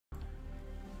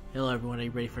Hello everyone, are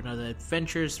you ready for another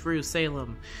adventures through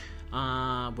Salem?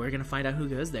 We're gonna find out who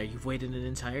goes there. You've waited an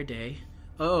entire day.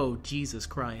 Oh, Jesus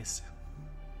Christ.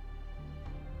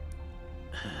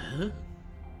 Huh?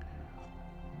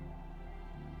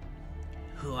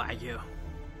 Who are you?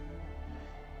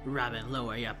 Robin,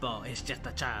 lower your bow. It's just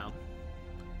a child.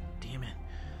 Damn it.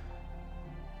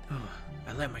 Oh,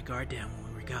 I let my guard down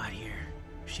when we got here.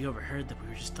 She overheard that we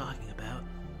were just talking about.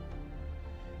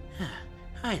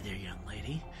 Hi there, young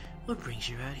lady. What brings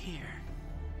you out here?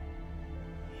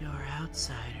 You're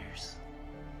outsiders.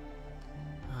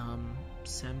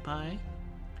 Senpai?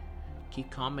 Keep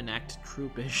calm and act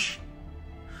troopish.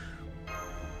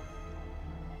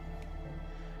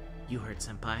 You heard,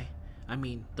 Senpai. I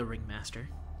mean, the ringmaster.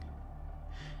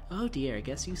 Oh dear, I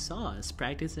guess you saw us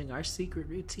practicing our secret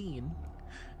routine.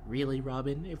 Really,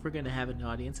 Robin? If we're gonna have an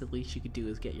audience, at least you could do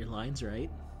is get your lines right.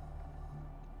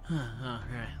 Oh,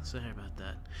 right. Sorry about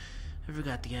that. I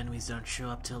forgot the enemies don't show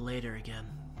up till later again.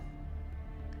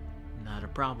 Not a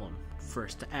problem.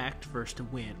 First to act, first to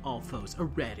win. All foes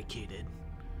eradicated.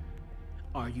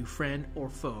 Are you friend or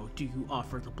foe? Do you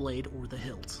offer the blade or the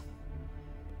hilt?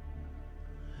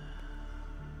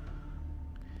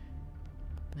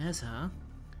 Yes, huh?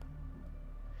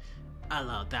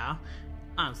 Hello, Dao.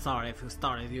 I'm sorry if we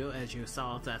started you. As you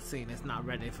saw, that scene is not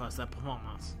ready for the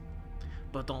performance.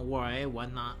 But don't worry, we're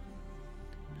not.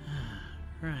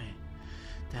 Right.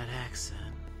 That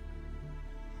accent.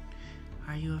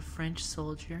 Are you a French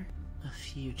soldier? A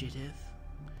fugitive?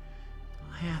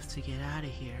 I have to get out of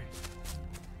here.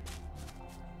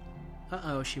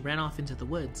 Uh-oh, she ran off into the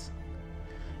woods.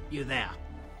 You there?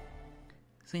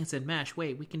 Sing said, Mash,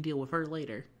 wait, we can deal with her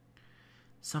later.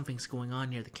 Something's going on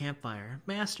near the campfire.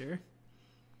 Master?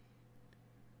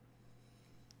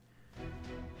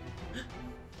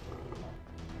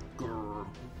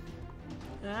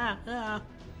 Ah.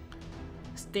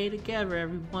 Stay together,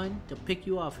 everyone. They'll pick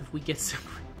you off if we get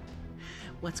somewhere.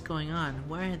 What's going on?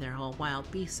 Why are there all wild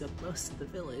beasts so close to the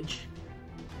village?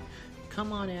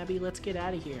 Come on, Abby, let's get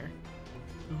out of here.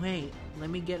 Wait,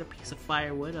 let me get a piece of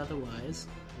firewood, otherwise...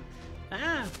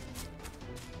 Ah!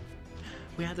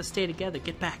 We have to stay together.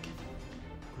 Get back.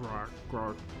 Grr.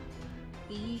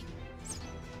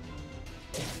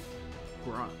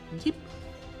 Yep.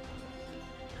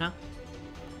 Huh?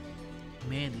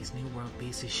 Man, these New World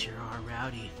beasts sure are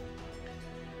rowdy.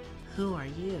 Who are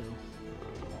you?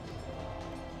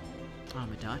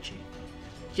 Amadachi.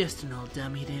 Just an old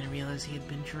dummy. Didn't realize he had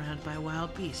been drowned by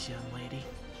wild beasts, young lady.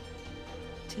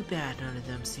 Too bad none of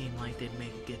them seem like they'd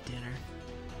make a good dinner.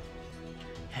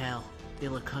 Hell, they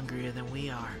look hungrier than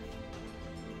we are.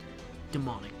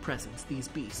 Demonic presence, these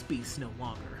beasts no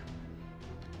longer.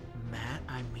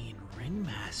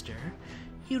 Ringmaster,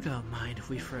 you don't mind if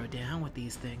we throw down with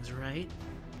these things, right?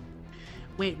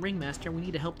 Wait, Ringmaster, we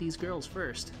need to help these girls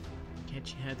first. Can't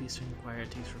you have these inquiries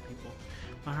for people?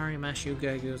 Mahari Mash, you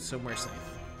gotta go somewhere safe.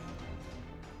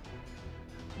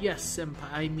 Yes,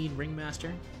 Senpai,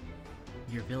 Ringmaster.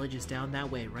 Your village is down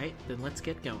that way, right? Then let's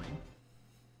get going.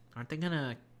 Aren't they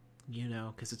gonna,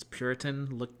 because it's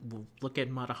Puritan, look at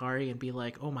Matahari and be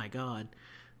like, oh my god,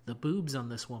 the boobs on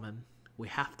this woman. We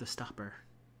have to stop her.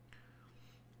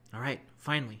 Alright,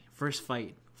 finally, first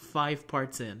fight. 5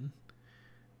 parts in.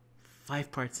 5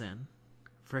 parts in.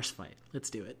 First fight. Let's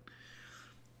do it.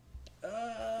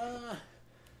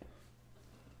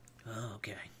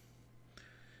 Okay.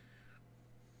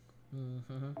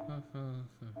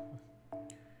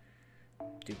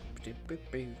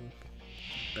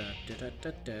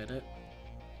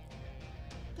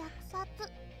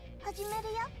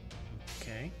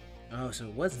 Okay. Oh, so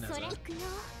it was Neza.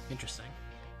 Interesting.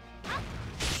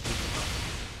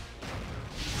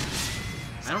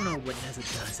 I don't know what Neza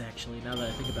does, actually, now that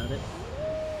I think about it.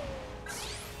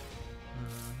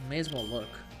 May as well look.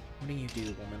 What do you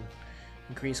do, woman?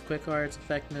 Increase quick arts,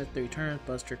 effectiveness, 3 turns,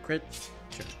 buster crit.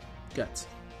 Sure. Guts.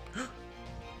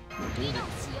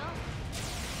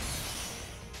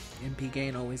 MP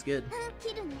gain, always good.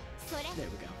 There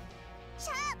we go.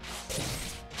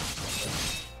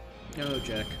 Oh,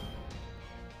 Jack.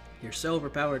 You're so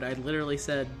overpowered. I literally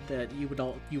said that you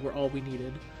were all we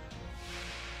needed.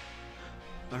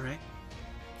 Alright.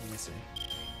 Let me see.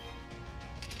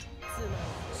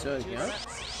 So, yeah.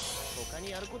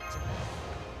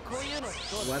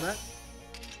 Wada?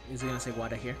 Is he gonna say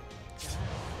Wada here?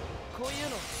 No,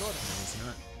 he's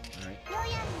not. Alright.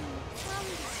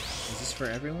 Is this for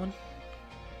everyone?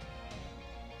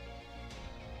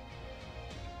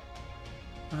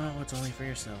 Oh, it's only for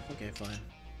yourself. Okay, fine.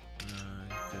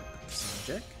 Could put this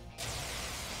on Jack.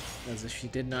 As if she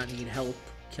did not need help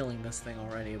killing this thing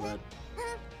already, but...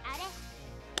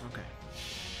 Okay.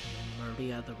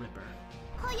 Maria the Ripper.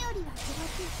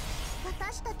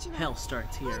 Hell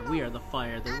starts here. We are the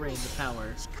fire, the rain, the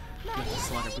power. Let the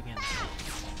slaughter begin.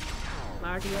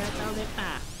 Maria the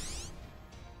Ripper.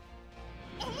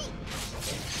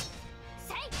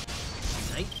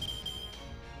 Sight.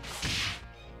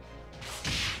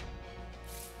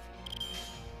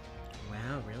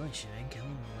 Wow, really? She didn't kill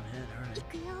him in one hit.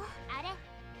 Alright.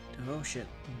 Oh shit.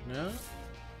 No.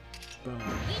 Boom.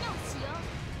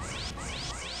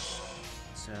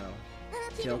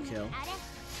 So, kill.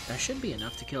 That should be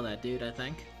enough to kill that dude, I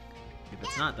think. If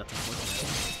it's not, that's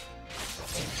unfortunate.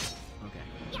 Okay.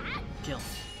 Kill.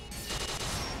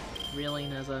 Really,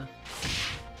 Neza?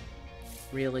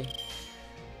 Really?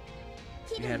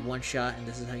 You had one shot and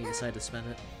this is how you decide to spend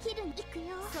it?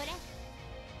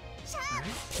 Alright.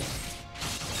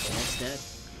 That's dead.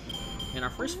 In our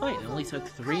first fight, it only took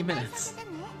 3 minutes.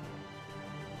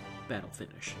 Battle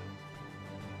finish.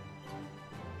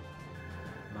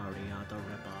 Maria the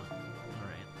Ripper.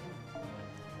 Alright.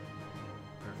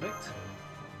 Perfect.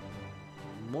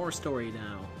 More story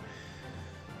now.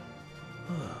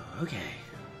 Okay.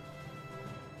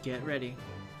 Get ready.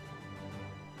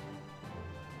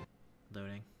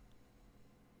 Loading.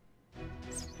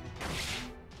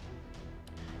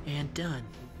 And done.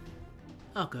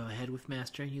 I'll go ahead with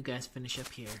Master and you guys finish up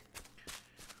here.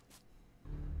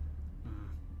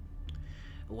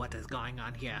 What is going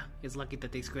on here? It's lucky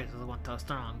that these creatures weren't so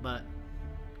strong, but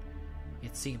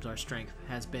it seems our strength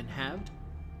has been halved.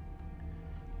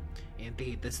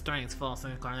 Indeed, the strength's false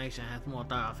incarnation has more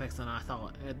dire effects than I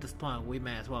thought. At this point, we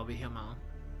may as well be human.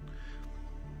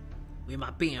 We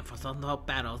might be in for some tough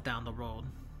battles down the road.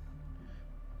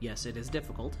 Yes, it is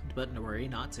difficult, but no worry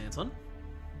not, Sanson.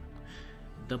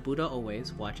 The Buddha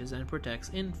always watches and protects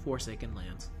in Forsaken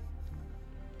lands.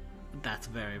 That's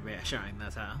very reassuring,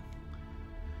 that's how.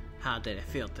 How did it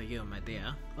feel to you, my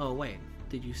dear? Oh wait,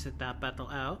 did you sit that battle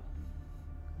out?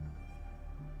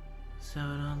 So it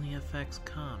only affects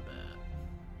combat.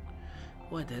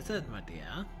 What is it, my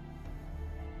dear?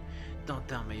 Don't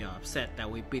tell me you're upset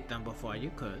that we beat them before you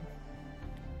could.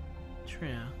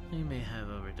 True, we may have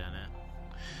overdone it.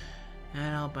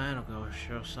 And albino girls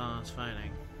sure saw us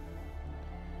fighting.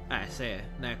 I say,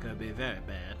 that could be very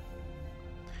bad.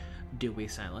 Do we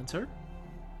silence her?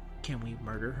 Can we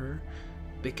murder her?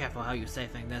 Be careful how you say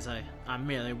things, I'm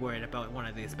merely worried about one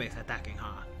of these beasts attacking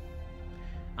her.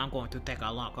 I'm going to take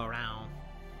a look around.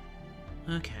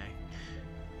 Okay.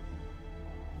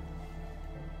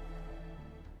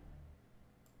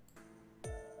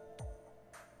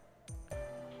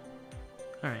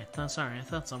 Alright, sorry, I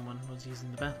thought someone was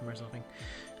using the bathroom or something.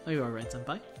 Oh, you alright,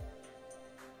 Senpai?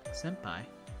 Senpai?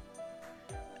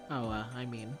 Oh, I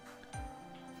mean...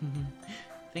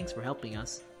 Thanks for helping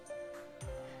us.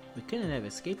 We couldn't have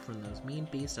escaped from those mean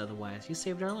beasts otherwise. You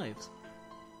saved our lives.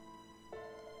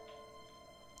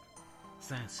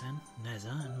 Sanson,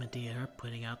 Neza, and Medea are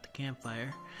putting out the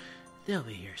campfire. They'll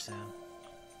be here soon.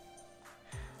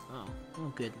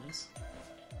 Oh goodness.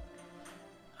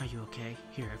 Are you okay?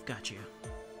 Here, I've got you.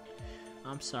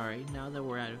 I'm sorry, now that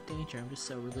we're out of danger, I'm just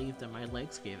so relieved that my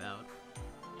legs gave out.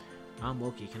 I'm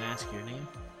Woki, can I ask your name?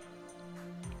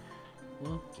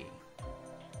 Woki.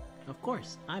 Of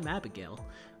course, I'm Abigail.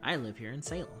 I live here in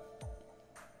Salem.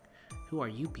 Who are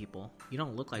you people? You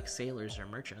don't look like sailors or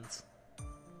merchants.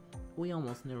 We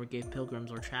almost never gave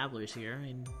pilgrims or travelers here,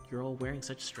 and you're all wearing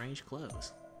such strange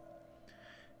clothes.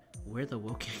 We're the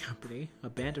Woki Company, a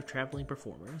band of traveling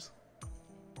performers.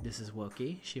 This is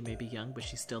Woki. She may be young, but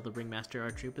she's still the ringmaster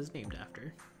our troop is named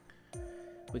after.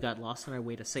 We got lost on our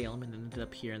way to Salem and ended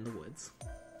up here in the woods.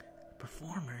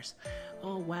 Performers?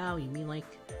 Oh wow, you mean like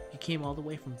you came all the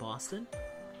way from Boston?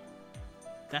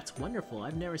 That's wonderful.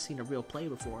 I've never seen a real play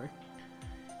before.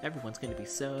 Everyone's going to be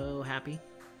so happy.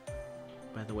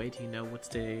 By the way, do you know what's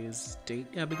today's date,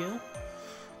 Abigail?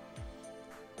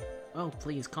 Oh,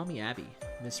 please call me Abby,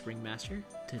 Miss Ringmaster.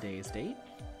 Today's date?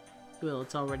 Well,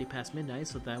 it's already past midnight,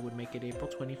 so that would make it April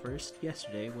 21st.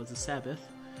 Yesterday was the Sabbath.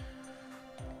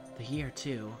 The year,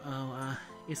 too. Oh,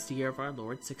 it's the year of our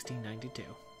Lord, 1692.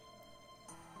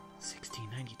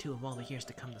 1692 of all the years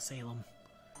to come to Salem.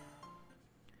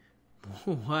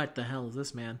 What the hell is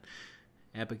this, man?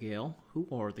 Abigail, who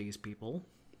are these people?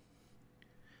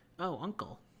 Oh,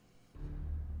 Uncle.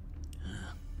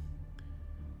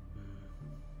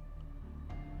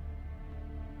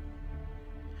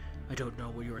 I don't know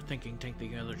what you were thinking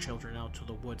taking the other children out to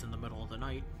the woods in the middle of the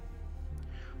night,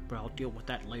 but I'll deal with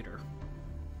that later.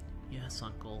 Yes,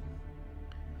 Uncle.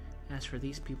 As for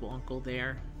these people, Uncle,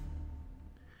 they're...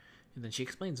 And then she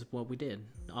explains what we did,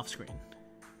 off-screen.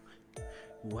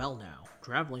 Well now,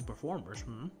 traveling performers,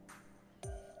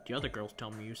 The other girls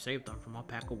tell me you saved them from a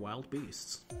pack of wild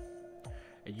beasts.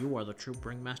 And you are the true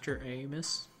ringmaster, eh,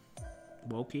 Miss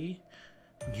Wokey?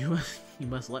 You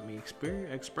must let me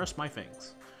express my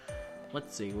thanks.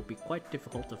 Let's see, it would be quite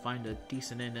difficult to find a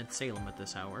decent inn at Salem at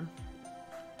this hour.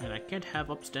 And I can't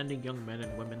have upstanding young men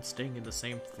and women staying in the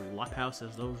same flophouse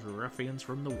as those ruffians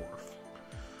from the wharf.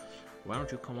 Why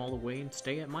don't you come all the way and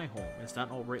stay at my home? Is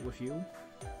that alright with you?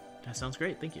 That sounds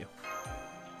great, thank you.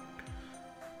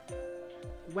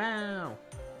 Wow!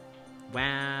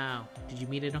 Wow! Did you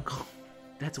meet it, Uncle?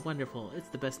 That's wonderful. It's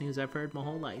the best news I've heard my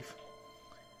whole life.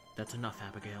 That's enough,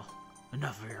 Abigail.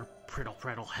 Enough of your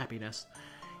prattle happiness.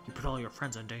 You put all your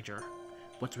friends in danger.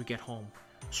 Once we get home,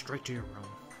 straight to your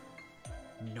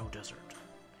room. No dessert.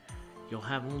 You'll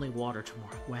have only water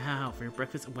tomorrow. Wow, for your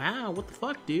breakfast. Wow, what the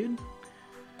fuck, dude?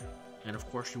 And of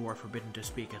course you are forbidden to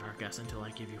speak at our guests until I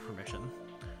give you permission.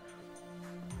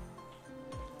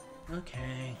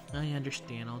 Okay, I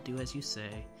understand. I'll do as you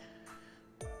say.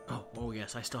 Oh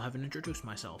yes, I still haven't introduced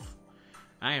myself.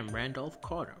 I am Randolph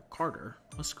Carter,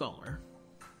 a scholar.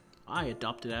 I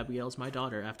adopted Abigail as my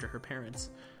daughter after her parents,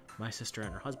 my sister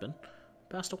and her husband,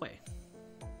 passed away.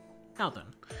 Now then,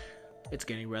 it's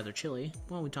getting rather chilly.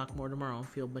 Why don't we talk more tomorrow and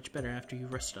feel much better after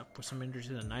you've rested up with some energy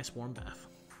and a nice warm bath.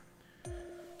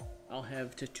 I'll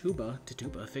have Tituba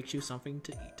fix you something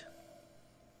to eat.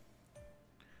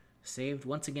 Saved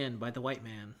once again by the white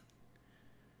man.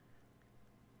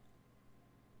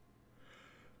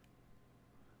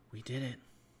 We did it.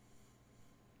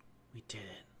 We did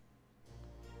it.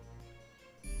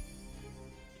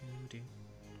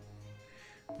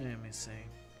 Let me see.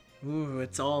 Ooh,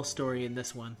 it's all story in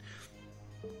this one.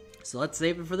 So let's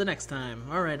save it for the next time.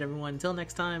 Alright everyone, until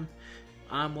next time,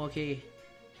 I'm Wookie,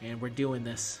 and we're doing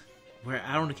this.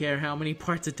 I don't care how many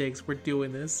parts it takes, we're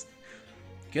doing this.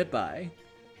 Goodbye,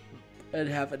 and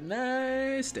have a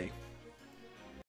nice day.